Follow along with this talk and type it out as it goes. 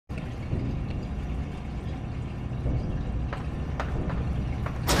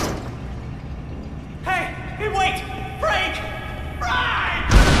break! Right!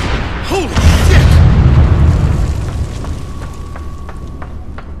 Holy shit!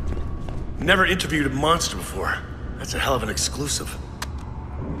 Never interviewed a monster before. That's a hell of an exclusive.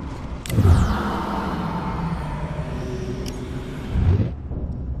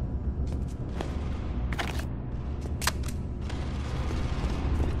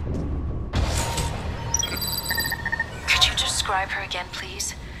 Describe her again,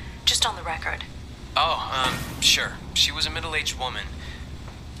 please. Just on the record. Oh, sure. She was a middle-aged woman.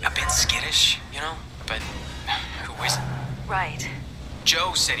 A bit skittish, you know? But who isn't? Right.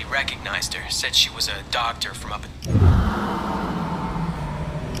 Joe said he recognized her. Said she was a doctor from up in...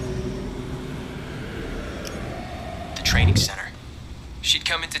 the training center. She'd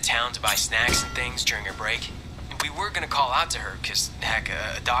come into town to buy snacks and things during her break. And we were gonna call out to her, because, heck,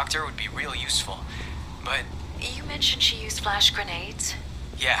 a doctor would be real useful. But... You mentioned she used flash grenades?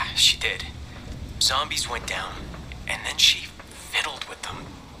 Yeah, she did. Zombies went down, and then she fiddled with them.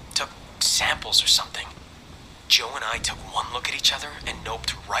 Took samples or something. Joe and I took one look at each other and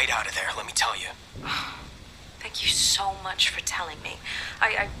noped right out of there, let me tell you. Thank you so much for telling me.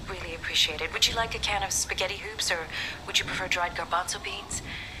 I really appreciate it. Would you like a can of spaghetti hoops, or would you prefer dried garbanzo beans?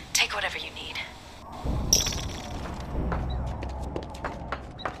 Take whatever you need.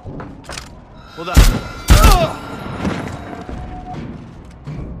 Hold up.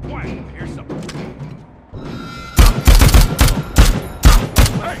 Quiet, here's something.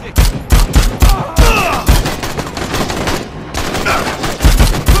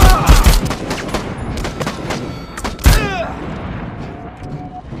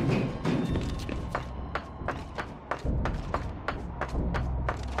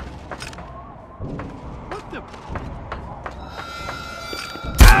 What the?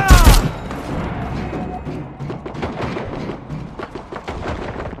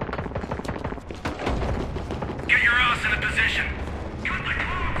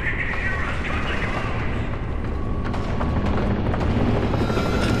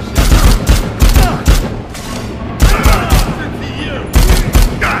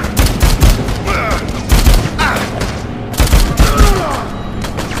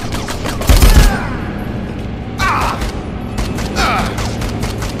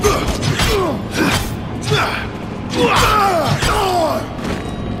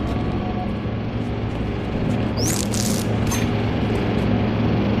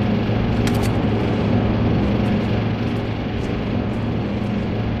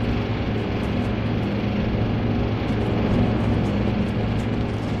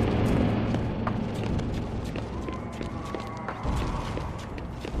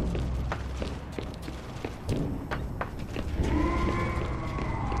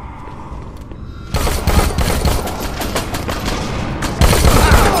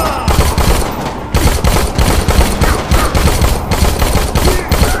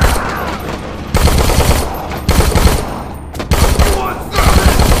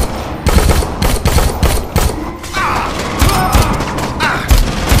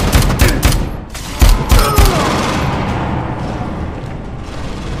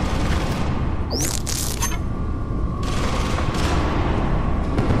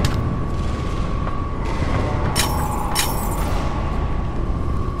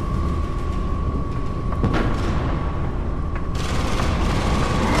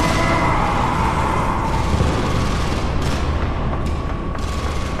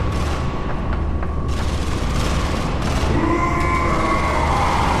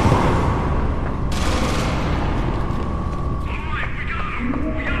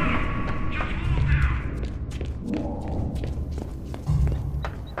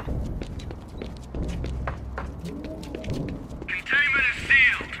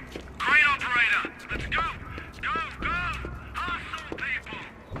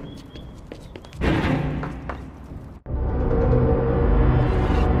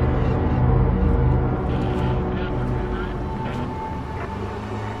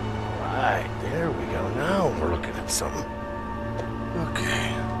 Something.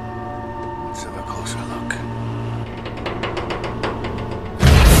 Okay. Let's have a closer look.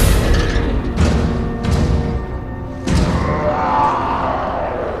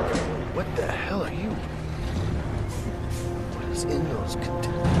 What the hell are you? What is in those containers?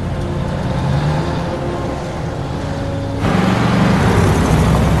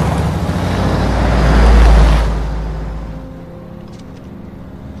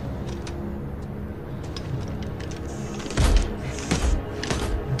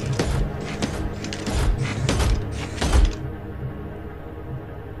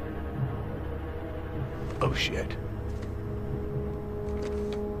 Oh, shit.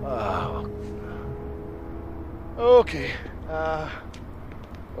 Oh. Okay.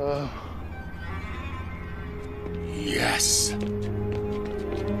 Yes.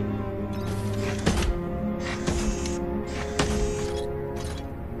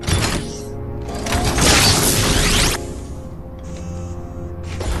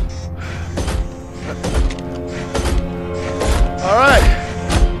 All right.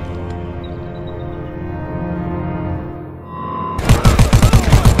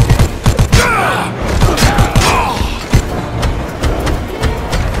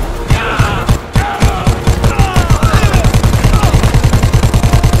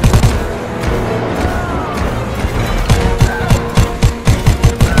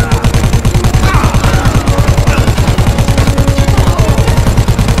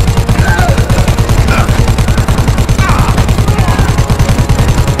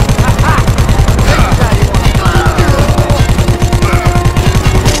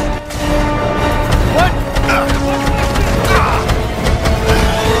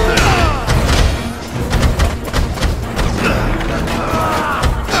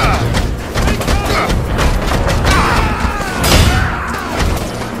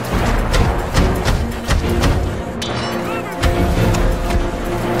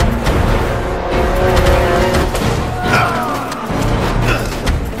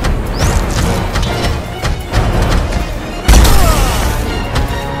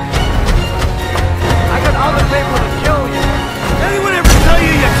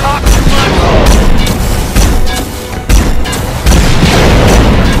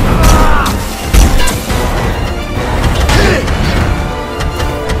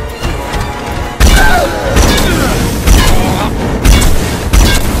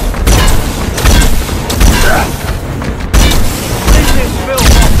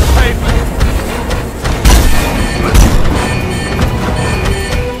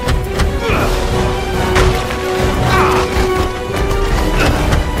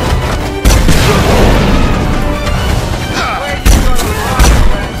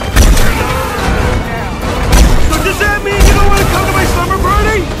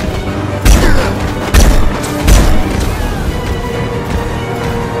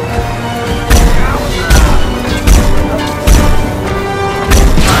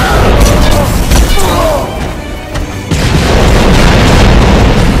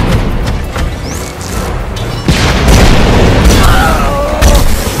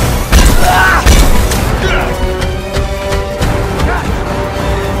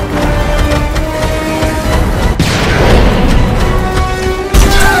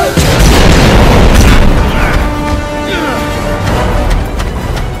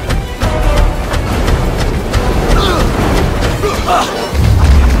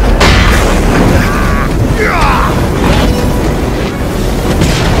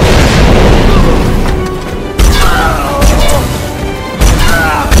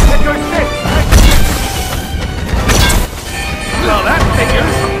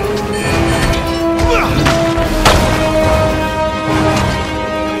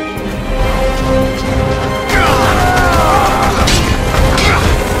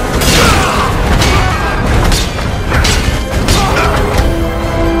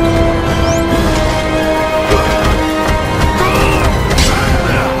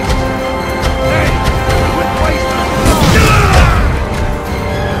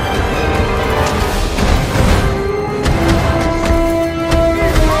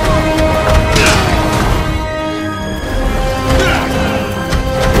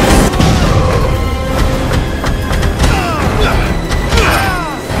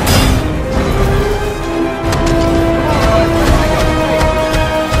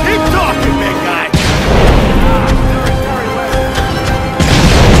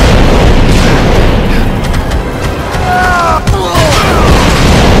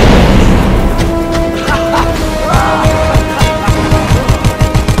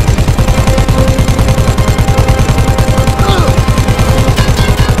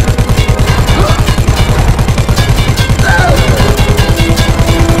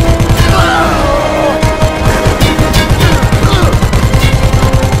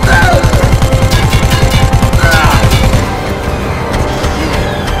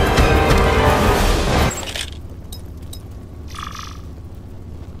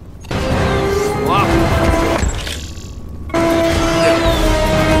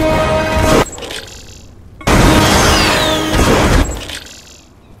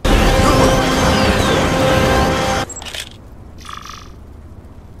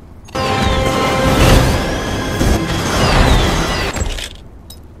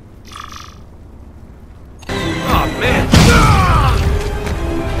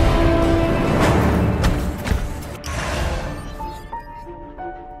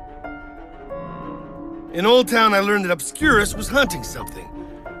 In Old Town, I learned that Obscuris was hunting something.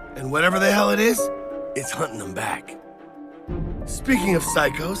 And whatever the hell it is, it's hunting them back. Speaking of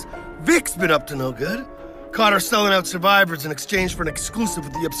psychos, Vic's been up to no good. Caught her selling out survivors in exchange for an exclusive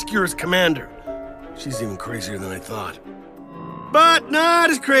with the Obscuris commander. She's even crazier than I thought. But not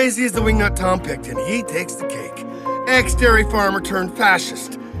as crazy as the wingnut Tom picked, and he takes the cake. Ex-dairy farmer turned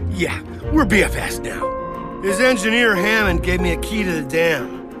fascist. Yeah, we're BFS now. His engineer, Hammond, gave me a key to the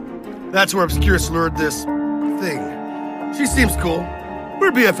dam. That's where Obscuris lured this thing. She seems cool.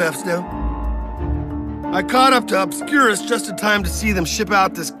 We're BFFs now. I caught up to Obscuris just in time to see them ship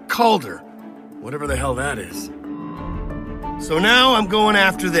out this Calder. Whatever the hell that is. So now I'm going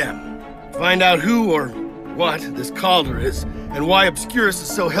after them. Find out who or what this Calder is, and why Obscuris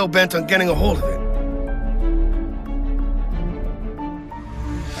is so hell-bent on getting a hold of it.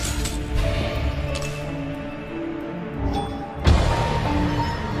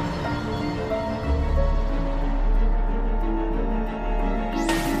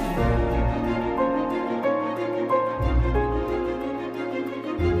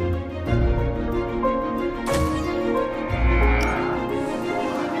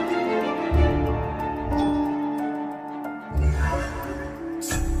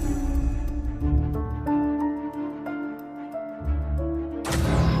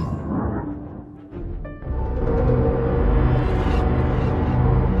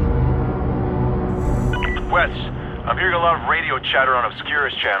 Wes, I'm hearing a lot of radio chatter on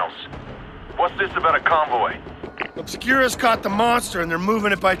Obscuris channels. What's this about a convoy? Obscuris caught the monster and they're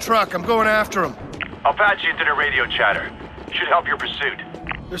moving it by truck. I'm going after him. I'll patch you into the radio chatter. Should help your pursuit.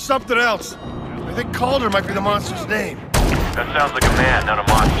 There's something else. I think Calder might be the monster's name. That sounds like a man, not a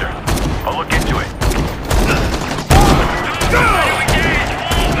monster. I'll look into it.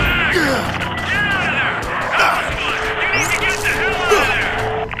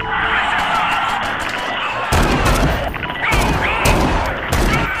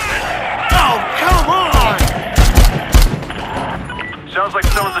 Sounds like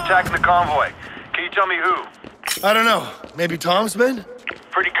someone's attacking the convoy. Can you tell me who? I don't know. Maybe Tom's men?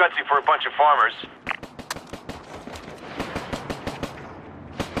 Pretty gutsy for a bunch of farmers.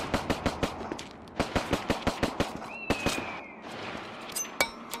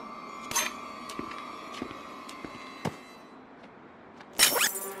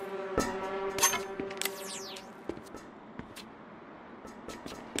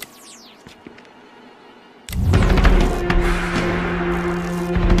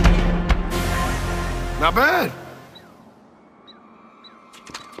 Not bad.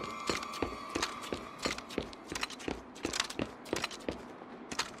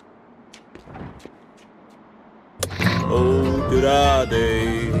 Oh,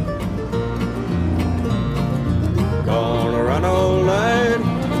 do-da-day. Gonna run all night,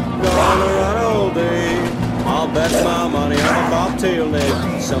 gonna run all day. I'll bet my money on a bobtail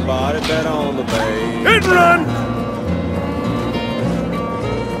neck. Somebody bet on the bay. Hit and run!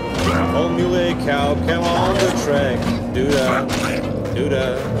 Old muley cow came on the track. Do-da,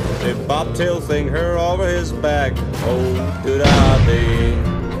 do-da. The bobtail thing her over his back. Oh, do-da-day.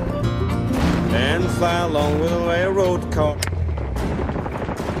 And fly along with a railroad car.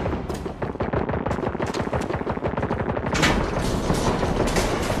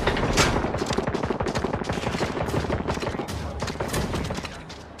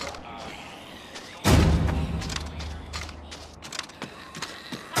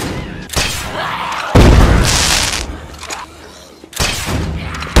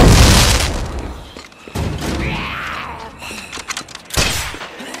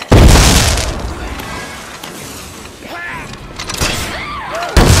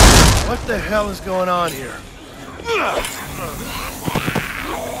 What the hell is going on here?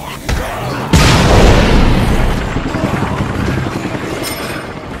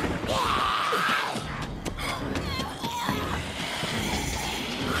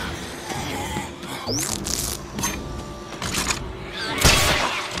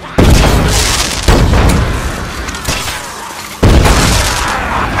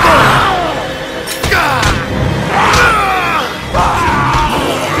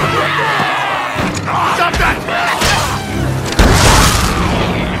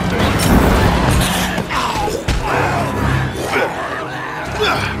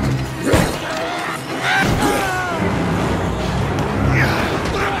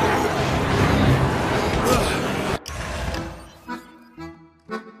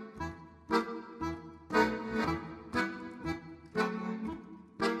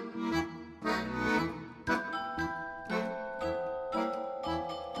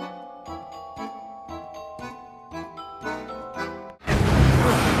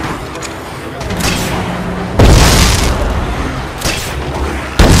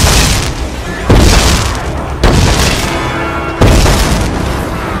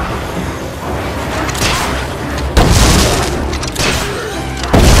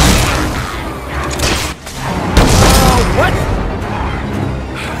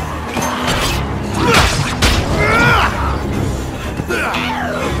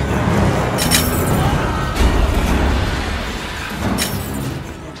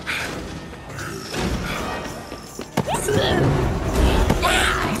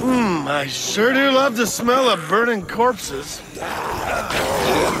 I sure do love the smell of burning corpses.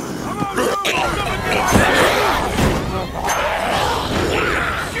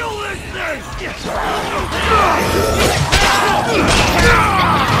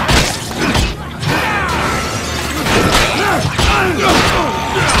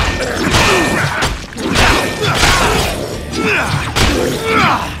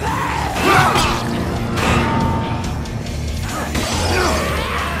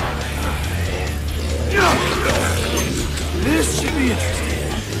 This should be interesting.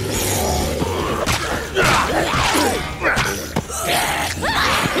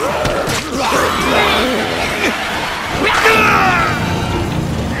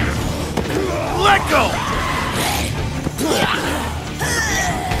 Let go!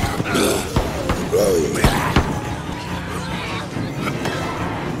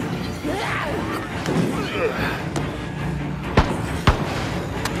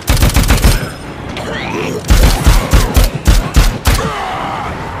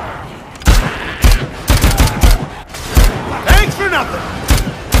 Thanks for nothing!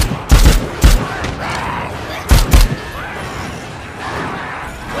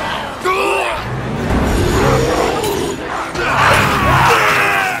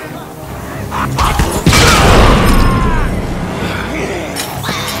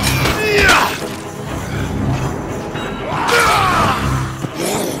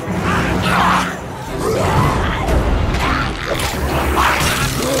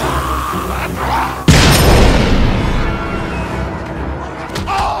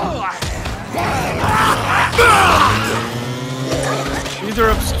 Either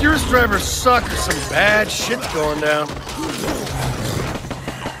Obscuris drivers suck or some bad shit's going down.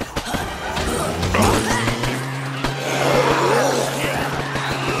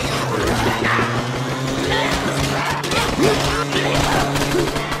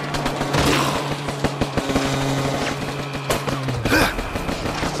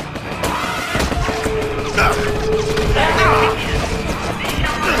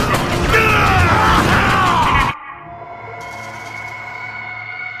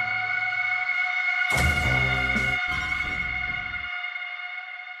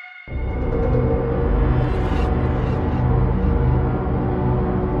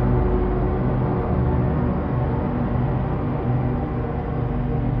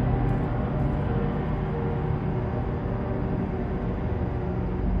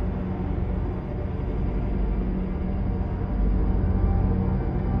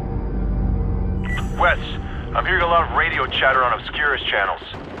 Wes, I'm hearing a lot of radio chatter on Obscuris channels.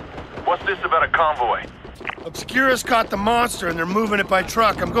 What's this about a convoy? Obscuris caught the monster and they're moving it by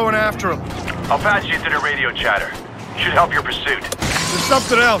truck. I'm going after him. I'll patch you into the radio chatter. Should help your pursuit. There's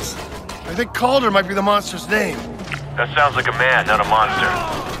something else. I think Calder might be the monster's name. That sounds like a man, not a monster.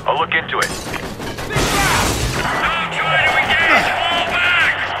 I'll look into it.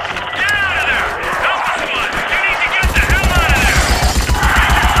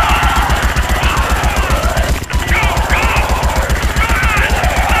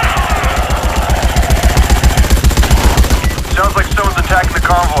 Sounds like someone's attacking the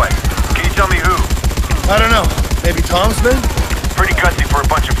convoy. Can you tell me who? I don't know. Maybe Tom's men? Pretty gutsy for a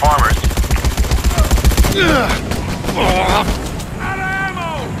bunch of farmers.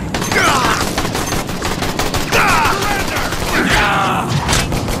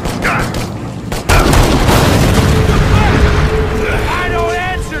 I don't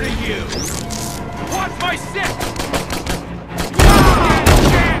answer to you! Watch my stick!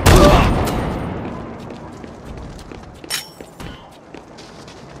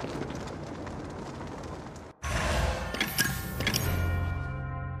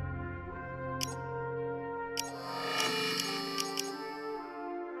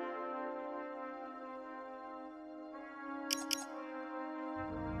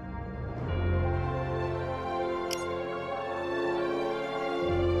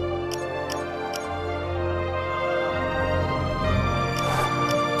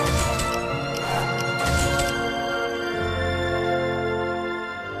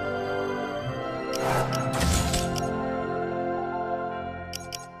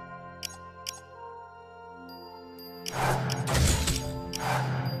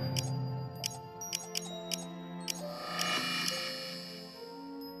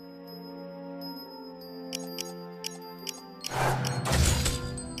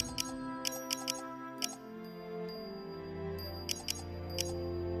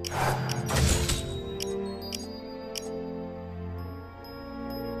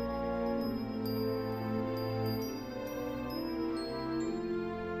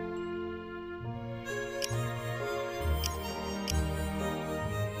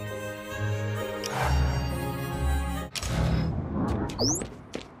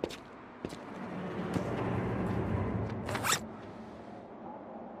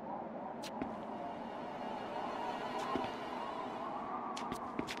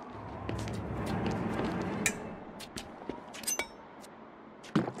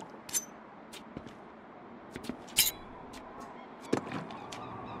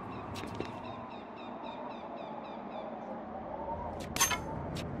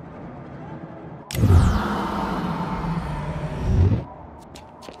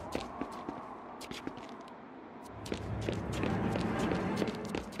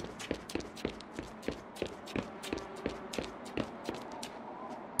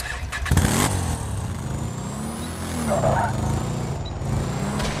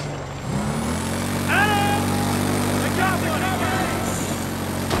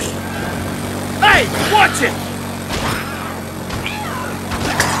 Hey, watch it!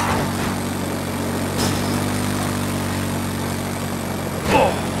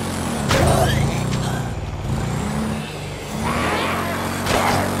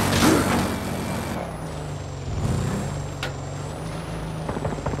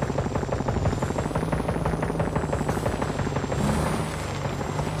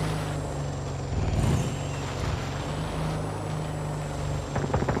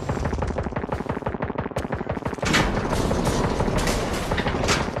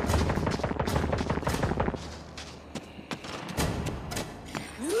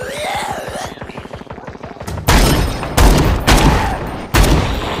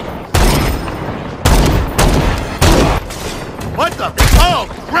 What the? Oh,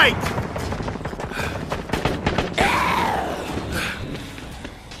 great!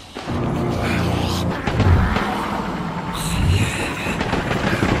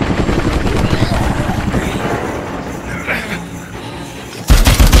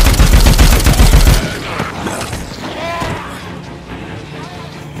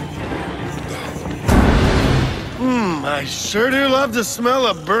 I sure do love the smell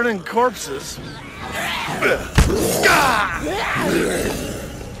of burning corpses.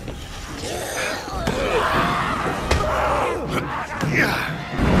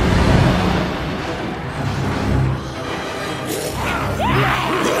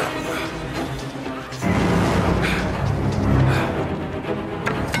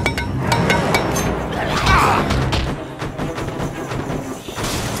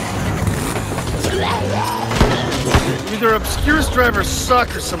 Either Obscuris drivers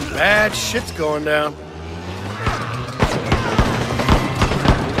suck or some bad shit's going down.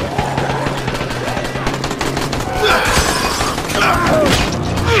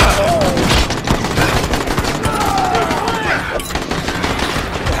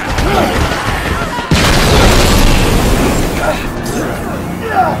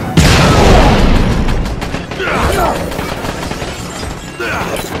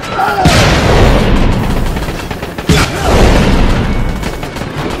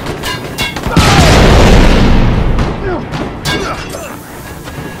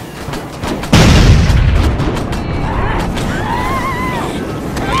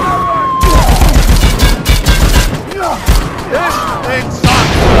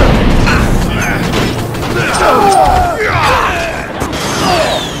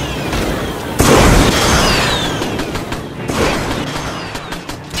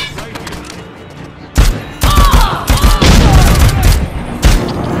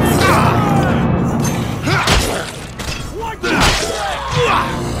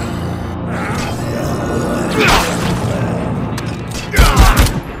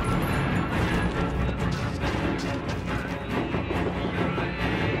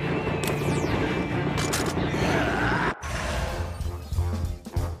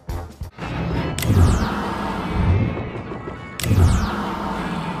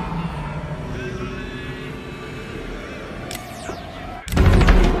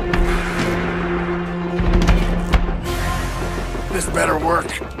 This better work.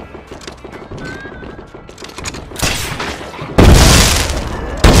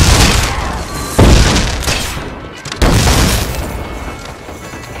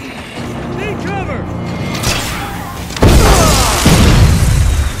 Need cover!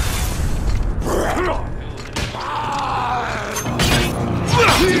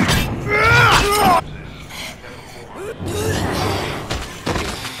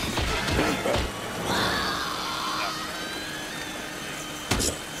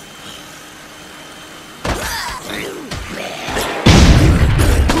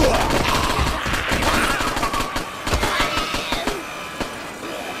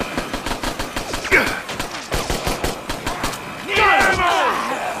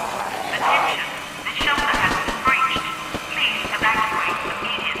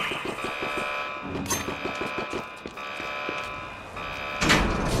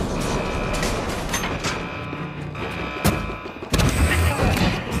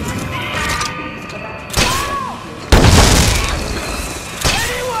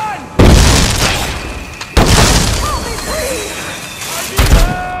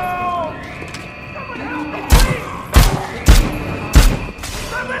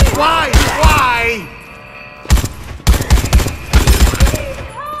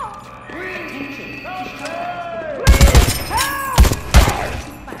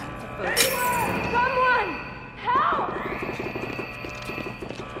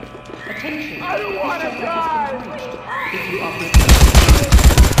 Attention. I don't want to die! If you are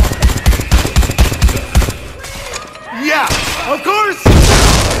Yeah, of course!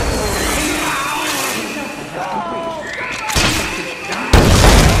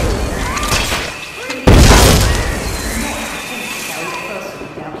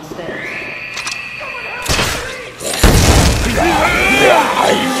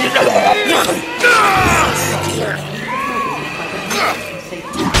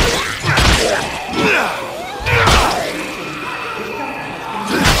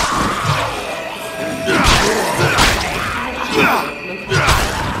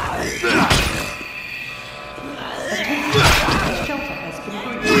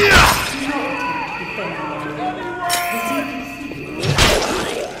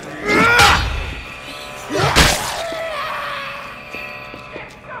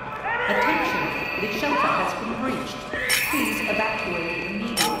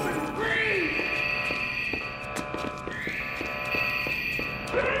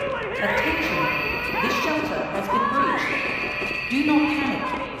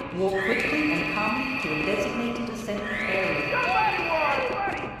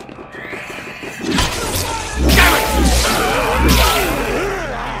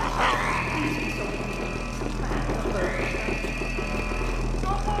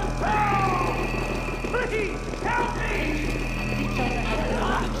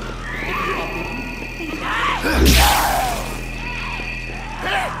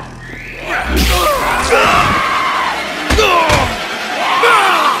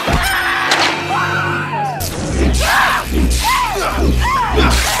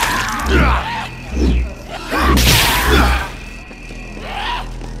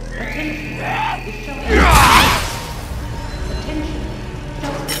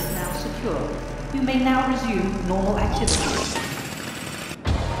 You may now resume normal activities.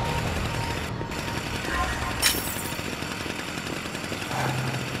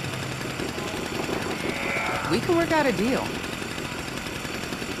 We can work out a deal.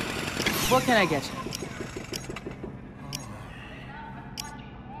 What can I get you?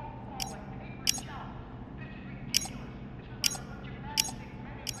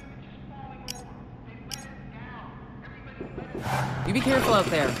 You be careful out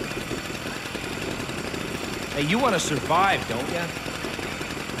there. Hey, you want to survive, don't ya?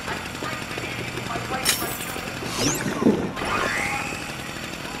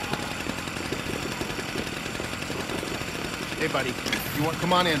 Hey, buddy. You want?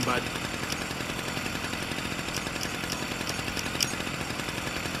 Come on in, bud.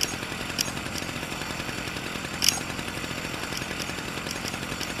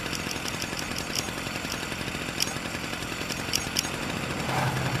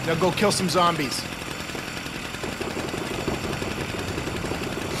 Now go kill some zombies.